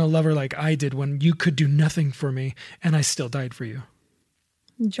 Or are you going to love her like I did when you could do nothing for me and I still died for you?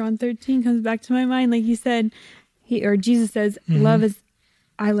 John 13 comes back to my mind. Like you said, Jesus says, love is,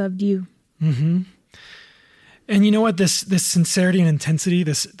 I loved you. Mm-hmm. And you know what? This sincerity and intensity,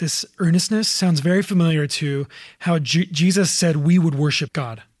 this earnestness sounds very familiar to how Jesus said we would worship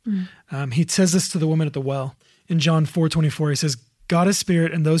God. He says this to the woman at the well. In John 4:24, he says, God is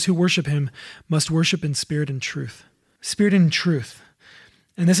spirit, and those who worship him must worship in spirit and truth. Spirit and truth.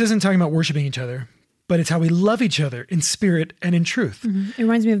 And this isn't talking about worshiping each other, but it's how we love each other in spirit and in truth. It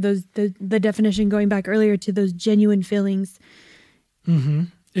reminds me of the definition going back earlier to those genuine feelings.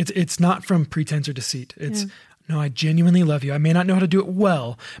 It's not from pretense or deceit. It's, no, I genuinely love you. I may not know how to do it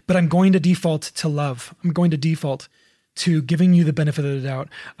well, but I'm going to default to love. I'm going to default to giving you the benefit of the doubt.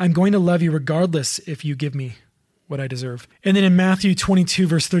 I'm going to love you regardless if you give me what I deserve. And then in Matthew 22,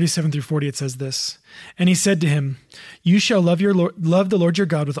 verse 37 through 40, it says this, and he said to him, you shall love the Lord your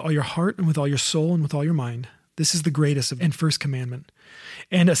God with all your heart and with all your soul and with all your mind. This is the greatest and first commandment.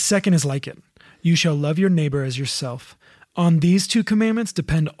 And a second is like it. You shall love your neighbor as yourself. On these two commandments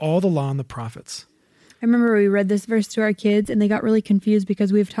depend all the law and the prophets. I remember we read this verse to our kids and they got really confused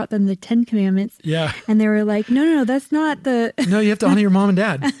because we've taught them the 10 commandments. Yeah. And they were like, no, that's not the... No, you have to honor your mom and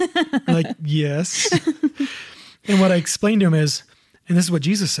dad. We're like, yes. And what I explained to him is, and this is what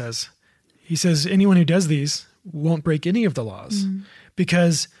Jesus says, he says, anyone who does these won't break any of the laws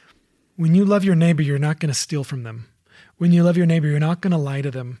because when you love your neighbor, you're not going to steal from them. When you love your neighbor, you're not going to lie to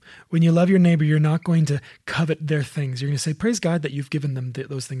them. When you love your neighbor, you're not going to covet their things. You're going to say, praise God that you've given them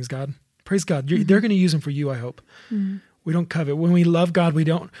those things, God. Praise God. They're going to use them for you, I hope. We don't covet. When we love God, we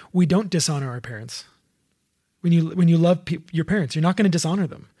don't dishonor our parents. When you love your parents, you're not going to dishonor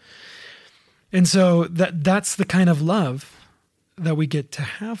them. And so that's the kind of love that we get to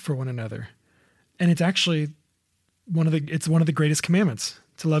have for one another. And it's actually one of the greatest commandments,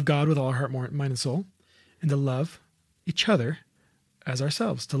 to love God with all our heart, mind, and soul, and to love each other as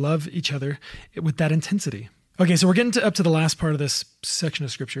ourselves, to love each other with that intensity. Okay, so we're getting up to the last part of this section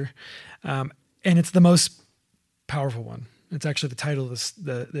of scripture, and it's the most powerful one. It's actually the title of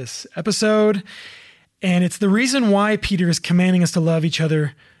this episode, and it's the reason why Peter is commanding us to love each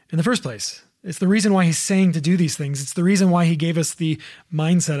other in the first place. It's the reason why he's saying to do these things. It's the reason why he gave us the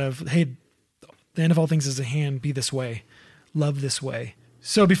mindset of, hey, the end of all things is at hand, be this way, love this way.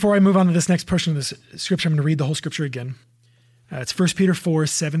 So before I move on to this next portion of this scripture, I'm going to read the whole scripture again. It's 1 Peter 4,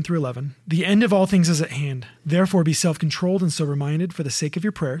 7 through 11. The end of all things is at hand. Therefore, be self-controlled and sober-minded for the sake of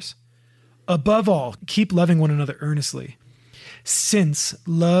your prayers. Above all, keep loving one another earnestly, since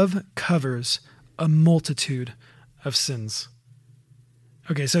love covers a multitude of sins.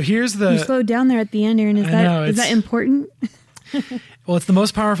 Okay, so here's the... You slowed down there at the end, Aaron. Is that important? Well, it's the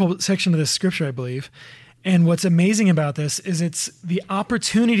most powerful section of this scripture, I believe. And what's amazing about this is it's the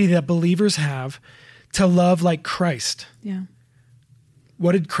opportunity that believers have to love like Christ. Yeah.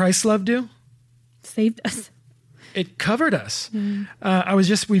 What did Christ's love do? Saved us. It covered us.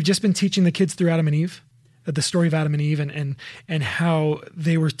 We've just been teaching the kids through Adam and Eve, the story of Adam and Eve, and how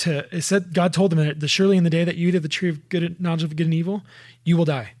they were it said, God told them that surely in the day that you eat of the tree of knowledge of good and evil, you will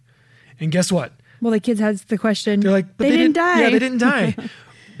die. And guess what? Well, the kids had the question. They're like, but they didn't die. Yeah, they didn't die.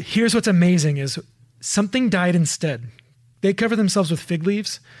 Here's what's amazing is something died instead. They covered themselves with fig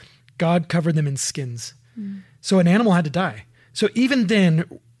leaves. God covered them in skins. So an animal had to die. So even then,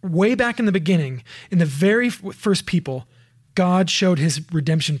 way back in the beginning, in the very first people, God showed his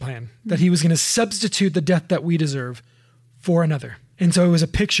redemption plan, that he was going to substitute the death that we deserve for another. And so it was a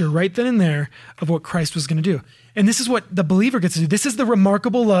picture right then and there of what Christ was going to do. And this is what the believer gets to do. This is the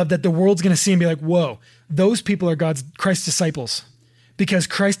remarkable love that the world's going to see and be like, whoa, those people are Christ's disciples, because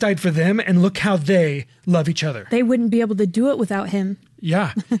Christ died for them, and look how they love each other. They wouldn't be able to do it without him.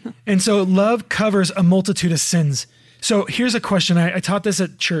 Yeah. And so love covers a multitude of sins. So here's a question. I taught this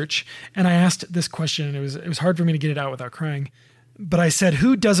at church, and I asked this question, and it was hard for me to get it out without crying. But I said,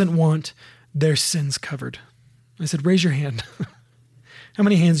 who doesn't want their sins covered? I said, raise your hand. How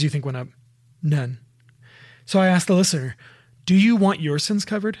many hands do you think went up? None. So I asked the listener, do you want your sins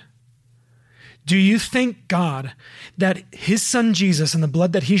covered? Do you thank God that his son Jesus and the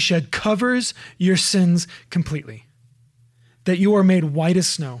blood that he shed covers your sins completely? That you are made white as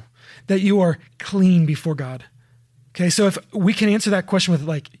snow, that you are clean before God. Okay, so if we can answer that question with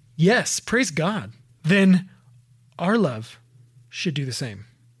like, yes, praise God, then our love should do the same.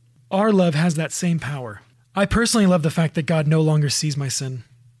 Our love has that same power. I personally love the fact that God no longer sees my sin.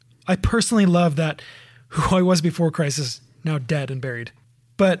 I personally love that who I was before Christ is now dead and buried.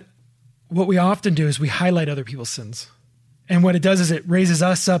 But what we often do is we highlight other people's sins. And what it does is it raises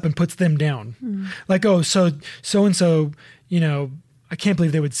us up and puts them down. Like, oh, so-and-so, I can't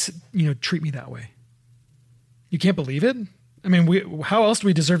believe they would, treat me that way. You can't believe it? I mean, how else do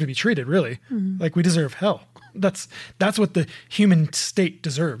we deserve to be treated, really? Like, we deserve hell. That's what the human state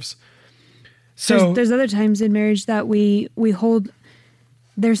deserves. So there's other times in marriage that we hold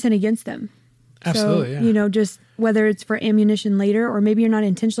their sin against them. Absolutely, so, yeah. Just whether it's for ammunition later, or maybe you're not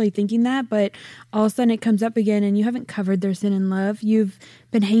intentionally thinking that, but all of a sudden it comes up again and you haven't covered their sin in love. You've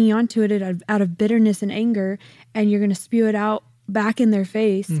been hanging on to it out of bitterness and anger, and you're going to spew it out back in their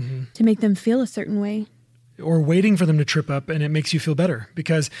face to make them feel a certain way. Or waiting for them to trip up, and it makes you feel better,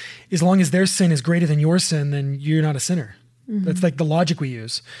 because as long as their sin is greater than your sin, then you're not a sinner. That's like the logic we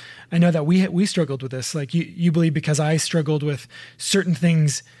use. I know that we struggled with this. Like you believe because I struggled with certain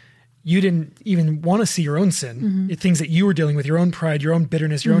things, you didn't even want to see your own sin, things that you were dealing with, your own pride, your own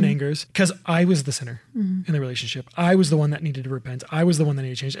bitterness, your own angers, because I was the sinner in the relationship. I was the one that needed to repent. I was the one that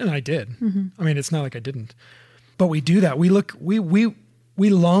needed to change, and I did. I mean, it's not like I didn't. But we do that. We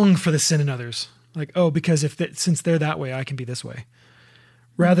long for the sin in others. Like, oh, because since they're that way, I can be this way.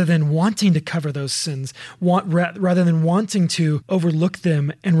 Rather than wanting to cover those sins, rather than wanting to overlook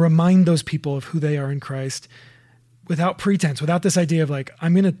them and remind those people of who they are in Christ without pretense, without this idea of like,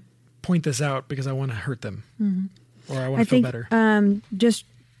 I'm going to point this out because I want to hurt them or I want to feel better. Just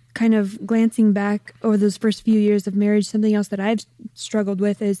kind of glancing back over those first few years of marriage, something else that I've struggled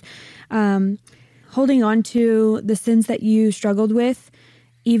with is holding on to the sins that you struggled with,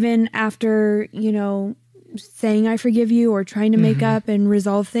 even after, saying I forgive you or trying to make up and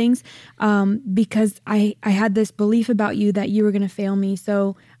resolve things, because I had this belief about you that you were going to fail me.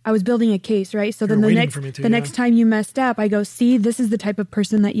 So I was building a case, right? So then the next time you messed up, I go, see, this is the type of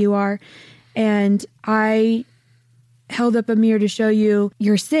person that you are. And I held up a mirror to show you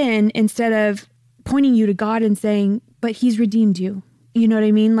your sin instead of pointing you to God and saying, but he's redeemed you. You know what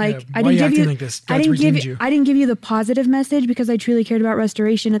I mean? Like, I didn't give you, like this? I didn't give you the positive message because I truly cared about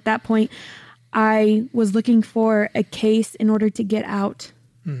restoration. At that point, I was looking for a case in order to get out,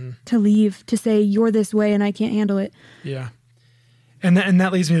 to leave, to say, you're this way and I can't handle it. Yeah. And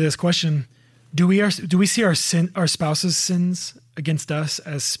that leads me to this question. Do we see our spouse's sins against us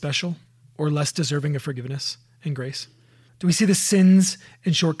as special or less deserving of forgiveness and grace? Do we see the sins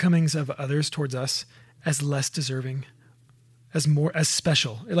and shortcomings of others towards us as less deserving, as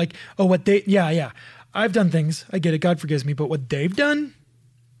special? Like, oh, I've done things. I get it. God forgives me. But what they've done?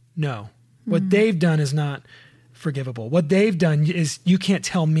 No. What they've done is not forgivable. What they've done is you can't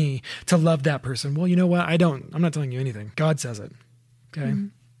tell me to love that person. Well, you know what? I'm not telling you anything. God says it. Okay.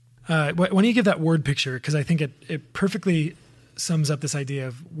 Why don't you give that word picture? Because I think it perfectly sums up this idea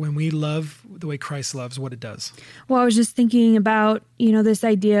of when we love the way Christ loves, what it does. Well, I was just thinking about, this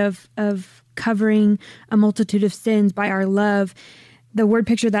idea of covering a multitude of sins by our love. The word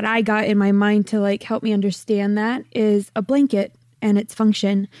picture that I got in my mind to like help me understand that is a blanket and its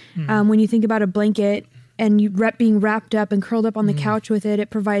function. When you think about a blanket and you being wrapped up and curled up on the couch with it, it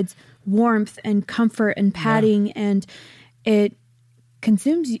provides warmth and comfort and padding, and it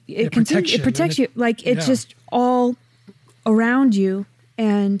consumes you. It protects you. Like it's just all around you.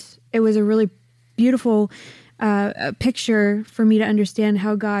 And it was a really beautiful picture for me to understand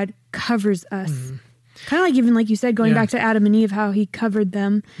how God covers us. Kind of like, even like you said, going back to Adam and Eve, how he covered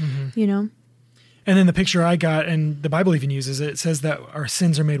them, And then the picture I got, and the Bible even uses it, says that our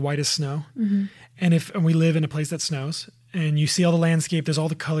sins are made white as snow. And we live in a place that snows, and you see all the landscape, there's all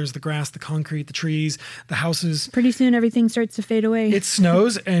the colors, the grass, the concrete, the trees, the houses. Pretty soon everything starts to fade away. It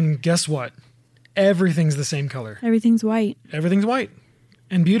snows, and guess what? Everything's the same color. Everything's white. Everything's white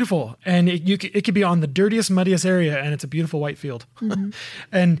and beautiful. And it could be on the dirtiest, muddiest area, and it's a beautiful white field.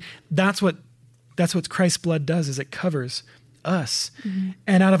 And that's what Christ's blood does, is it covers us.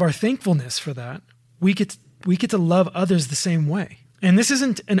 And out of our thankfulness for that, we get to love others the same way. And this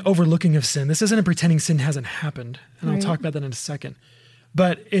isn't an overlooking of sin. This isn't a pretending sin hasn't happened. And Right. I'll talk about that in a second.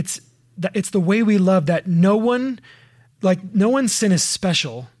 But it's the way we love that no one's sin is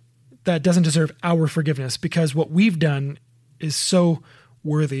special that doesn't deserve our forgiveness, because what we've done is so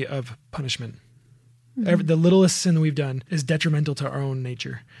worthy of punishment. The littlest sin that we've done is detrimental to our own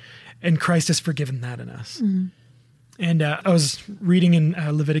nature. And Christ has forgiven that in us. And I was reading in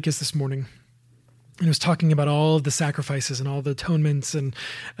Leviticus this morning, and it was talking about all of the sacrifices and all the atonements, and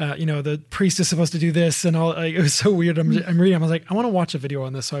the priest is supposed to do this and all. It was so weird. I'm reading. I was like, I want to watch a video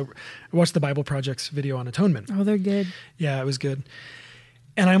on this. So I watched the Bible Project's video on atonement. Oh, they're good. Yeah, it was good.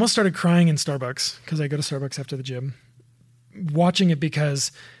 And I almost started crying in Starbucks, because I go to Starbucks after the gym, watching it,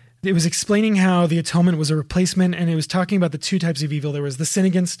 because it was explaining how the atonement was a replacement, and it was talking about the two types of evil. There was the sin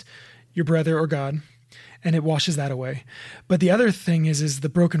against your brother or God, and it washes that away. But the other thing is the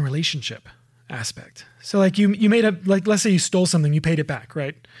broken relationship aspect. So like you made let's say you stole something, you paid it back,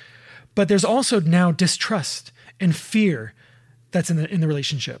 right? But there's also now distrust and fear that's in the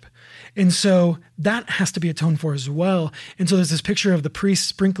relationship. And so that has to be atoned for as well. And so there's this picture of the priest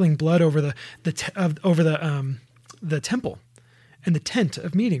sprinkling blood over the temple and the tent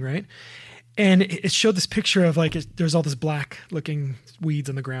of meeting, right? And it showed this picture of there's all this black looking weeds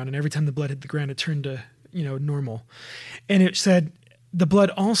on the ground, and every time the blood hit the ground, it turned to, normal. And it said the blood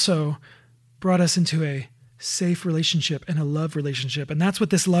also brought us into a safe relationship and a love relationship. And that's what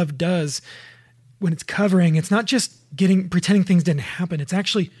this love does when it's covering. It's not just pretending things didn't happen. It's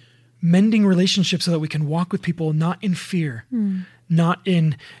actually mending relationships so that we can walk with people not in fear, not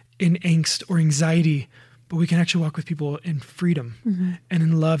in angst or anxiety, but we can actually walk with people in freedom and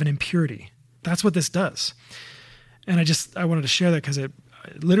in love and in purity. That's what this does. And I wanted to share that because it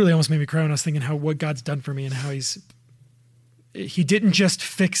literally almost made me cry when I was thinking what God's done for me and how he didn't just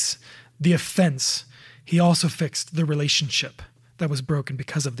fix the offense. He also fixed the relationship that was broken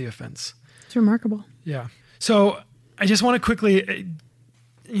because of the offense. It's remarkable. Yeah. So I just want to quickly,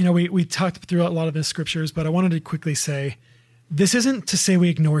 we talked through a lot of the scriptures, but I wanted to quickly say, this isn't to say we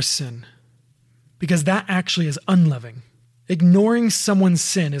ignore sin, because that actually is unloving. Ignoring someone's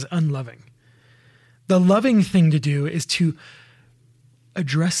sin is unloving. The loving thing to do is to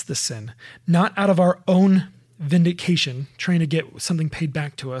address the sin, not out of our own vindication, trying to get something paid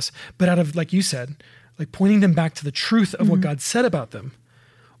back to us, but out of, like you said, pointing them back to the truth of what God said about them.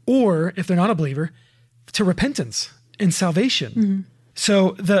 Or if they're not a believer, to repentance and salvation.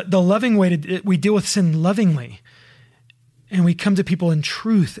 So the loving way we deal with sin lovingly, and we come to people in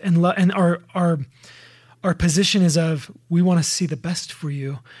truth, and our position is of, we want to see the best for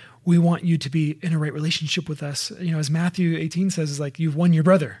you. We want you to be in a right relationship with us. As Matthew 18 says, is you've won your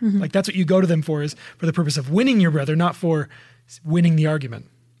brother. That's what you go to them for, is for the purpose of winning your brother, not for winning the argument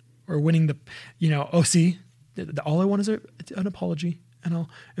or winning the, all I want is an apology and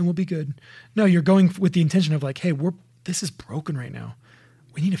we'll be good. No, you're going with the intention of hey, this is broken right now.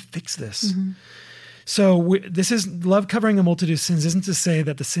 We need to fix this. So this is love covering a multitude of sins. Isn't to say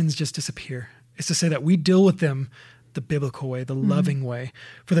that the sins just disappear. It's to say that we deal with them the biblical way, the loving way,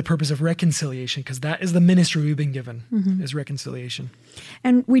 for the purpose of reconciliation, because that is the ministry we've been given, is reconciliation.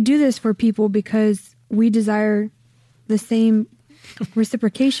 And we do this for people because we desire the same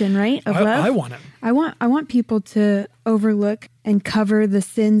reciprocation, right? Of love. I want it. I want people to overlook and cover the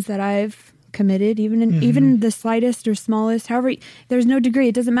sins that I've committed, even the slightest or smallest. However, there's no degree.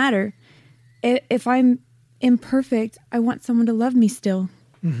 It doesn't matter. If I'm imperfect, I want someone to love me still.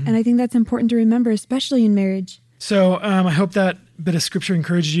 And I think that's important to remember, especially in marriage. So I hope that bit of scripture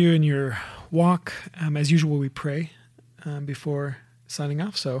encouraged you in your walk. As usual, we pray before signing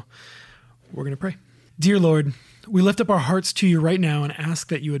off. So we're going to pray. Dear Lord, we lift up our hearts to you right now and ask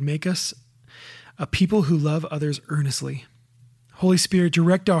that you would make us a people who love others earnestly. Holy Spirit,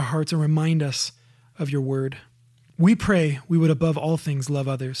 direct our hearts and remind us of your word. We pray we would above all things love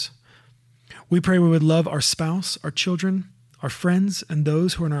others. We pray we would love our spouse, our children, our friends, and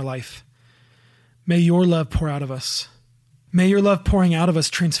those who are in our life. May your love pour out of us. May your love pouring out of us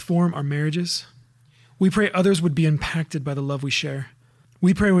transform our marriages. We pray others would be impacted by the love we share.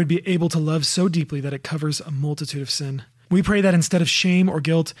 We pray we'd be able to love so deeply that it covers a multitude of sin. We pray that instead of shame or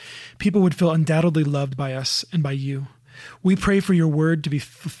guilt, people would feel undoubtedly loved by us and by you. We pray for your word to be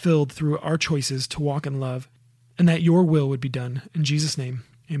fulfilled through our choices to walk in love, and that your will would be done. In Jesus' name,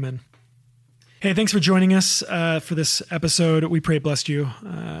 amen. Hey, thanks for joining us for this episode. We pray it blessed you,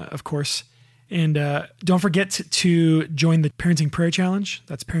 of course. And don't forget to join the Parenting Prayer Challenge.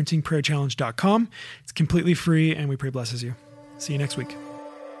 That's parentingprayerchallenge.com. It's completely free, and we pray it blesses you. See you next week.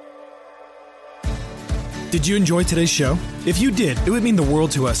 Did you enjoy today's show? If you did, it would mean the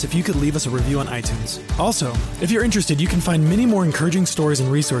world to us if you could leave us a review on iTunes. Also, if you're interested, you can find many more encouraging stories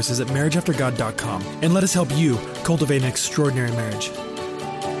and resources at marriageaftergod.com, and let us help you cultivate an extraordinary marriage.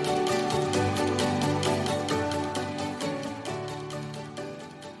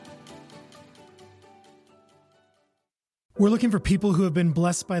 We're looking for people who have been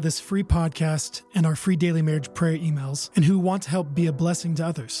blessed by this free podcast and our free daily marriage prayer emails, and who want to help be a blessing to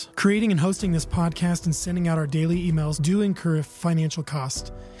others. Creating and hosting this podcast and sending out our daily emails do incur a financial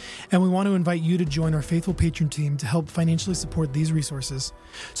cost, and we want to invite you to join our faithful patron team to help financially support these resources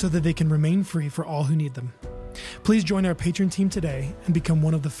so that they can remain free for all who need them. Please join our patron team today and become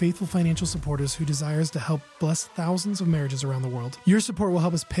one of the faithful financial supporters who desires to help bless thousands of marriages around the world. Your support will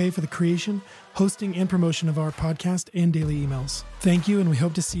help us pay for the creation, hosting, and promotion of our podcast and daily emails. Thank you, and we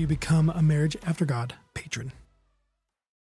hope to see you become a Marriage After God patron.